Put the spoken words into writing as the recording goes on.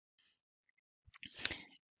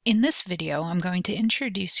In this video, I'm going to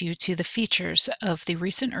introduce you to the features of the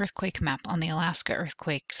recent earthquake map on the Alaska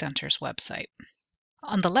Earthquake Center's website.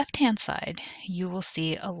 On the left-hand side, you will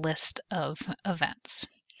see a list of events.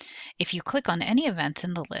 If you click on any event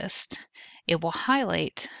in the list, it will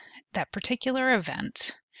highlight that particular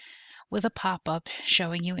event with a pop-up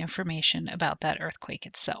showing you information about that earthquake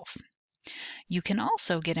itself. You can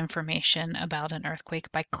also get information about an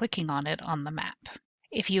earthquake by clicking on it on the map.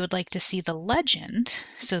 If you would like to see the legend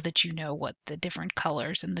so that you know what the different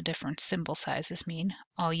colors and the different symbol sizes mean,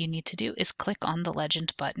 all you need to do is click on the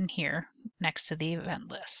legend button here next to the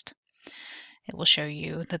event list. It will show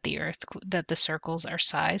you that the circles are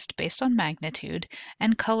sized based on magnitude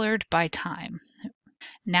and colored by time.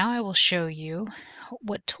 Now I will show you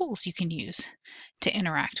what tools you can use to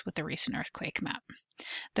interact with the recent earthquake map.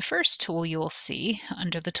 The first tool you will see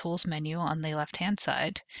under the Tools menu on the left-hand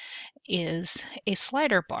side is a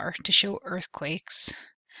slider bar to show earthquakes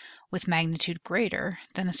with magnitude greater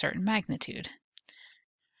than a certain magnitude.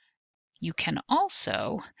 You can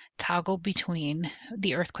also toggle between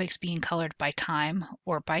the earthquakes being colored by time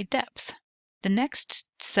or by depth. The next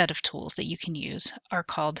set of tools that you can use are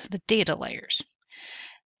called the data layers.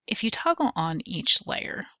 If you toggle on each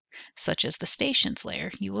layer, such as the stations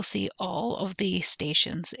layer, you will see all of the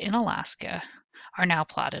stations in Alaska are now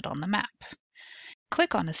plotted on the map.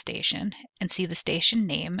 Click on a station and see the station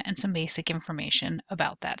name and some basic information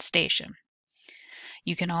about that station.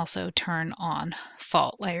 You can also turn on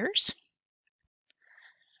fault layers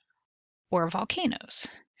or volcanoes.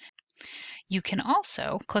 You can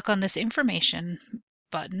also click on this information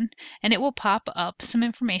button and it will pop up some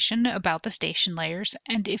information about the station layers,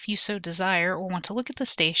 and if you so desire or want to look at the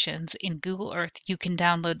stations in Google Earth, you can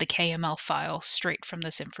download the KML file straight from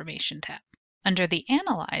this information tab. Under the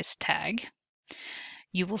Analyze tag,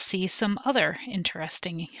 you will see some other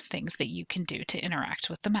interesting things that you can do to interact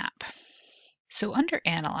with the map. So under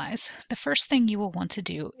Analyze, the first thing you will want to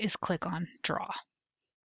do is click on Draw,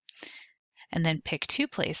 and then pick two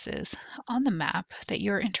places on the map that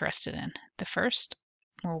you're interested in. The first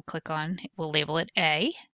we'll click on, we'll label it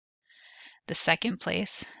A. The second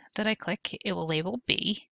place that I click, it will label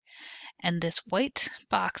B. And this white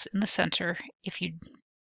box in the center, if you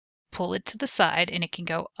pull it to the side, and it can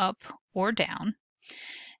go up or down,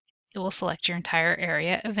 it will select your entire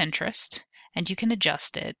area of interest, and you can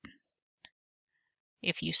adjust it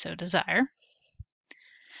if you so desire.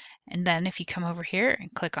 And then if you come over here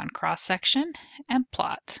and click on cross section and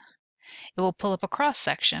plot, it will pull up a cross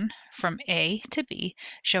section from A to B,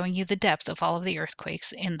 showing you the depth of all of the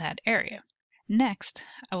earthquakes in that area. Next,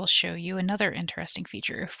 I will show you another interesting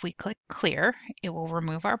feature. If we click clear, it will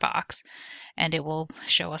remove our box and it will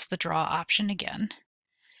show us the draw option again.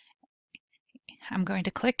 I'm going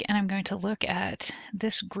to click and I'm going to look at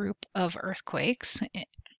this group of earthquakes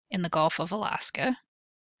in the Gulf of Alaska.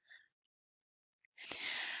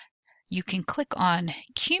 You can click on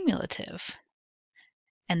cumulative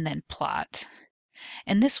and then plot,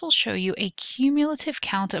 and this will show you a cumulative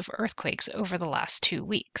count of earthquakes over the last 2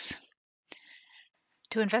 weeks.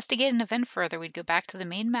 To investigate an event further, we'd go back to the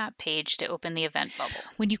main map page to open the event bubble.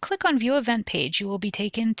 When you click on View Event Page, you will be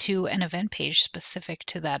taken to an event page specific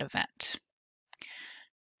to that event.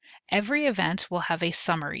 Every event will have a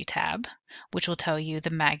summary tab, which will tell you the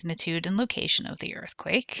magnitude and location of the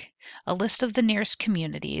earthquake, a list of the nearest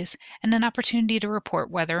communities, and an opportunity to report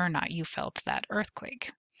whether or not you felt that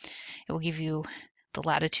earthquake. It will give you the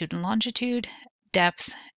latitude and longitude,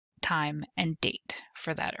 depth, time, and date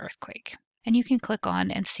for that earthquake. And you can click on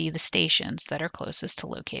and see the stations that are closest to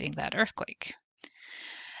locating that earthquake.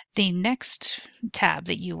 The next tab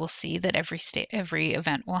that you will see that every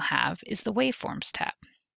event will have is the Waveforms tab.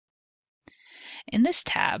 In this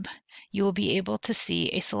tab, you will be able to see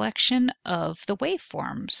a selection of the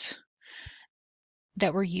waveforms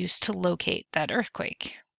that were used to locate that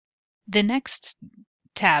earthquake. The next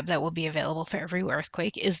tab that will be available for every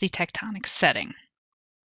earthquake is the tectonic setting.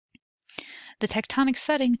 The tectonic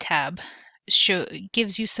setting tab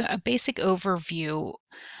gives you a basic overview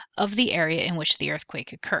of the area in which the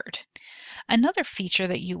earthquake occurred. Another feature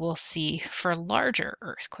that you will see for larger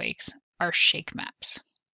earthquakes are shake maps.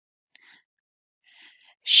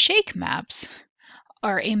 Shake maps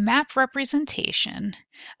are a map representation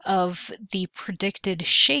of the predicted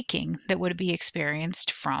shaking that would be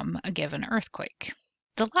experienced from a given earthquake.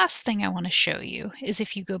 The last thing I want to show you is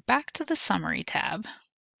if you go back to the Summary tab,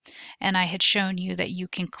 and I had shown you that you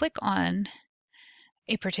can click on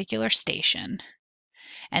a particular station,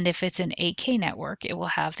 and if it's an 8K network, it will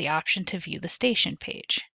have the option to view the station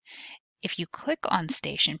page. If you click on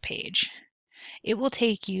Station Page, it will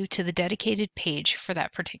take you to the dedicated page for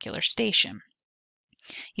that particular station.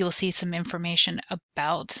 You will see some information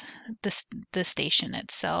about the station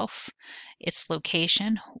itself, its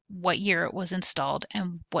location, what year it was installed,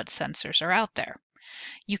 and what sensors are out there.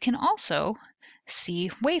 You can also see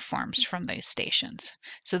waveforms from those stations.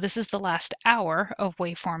 So this is the last hour of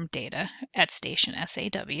waveform data at station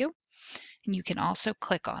SAW. And you can also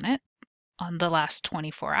click on it on the last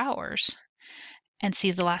 24 hours and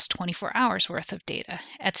see the last 24 hours worth of data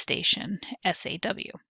at station SAW.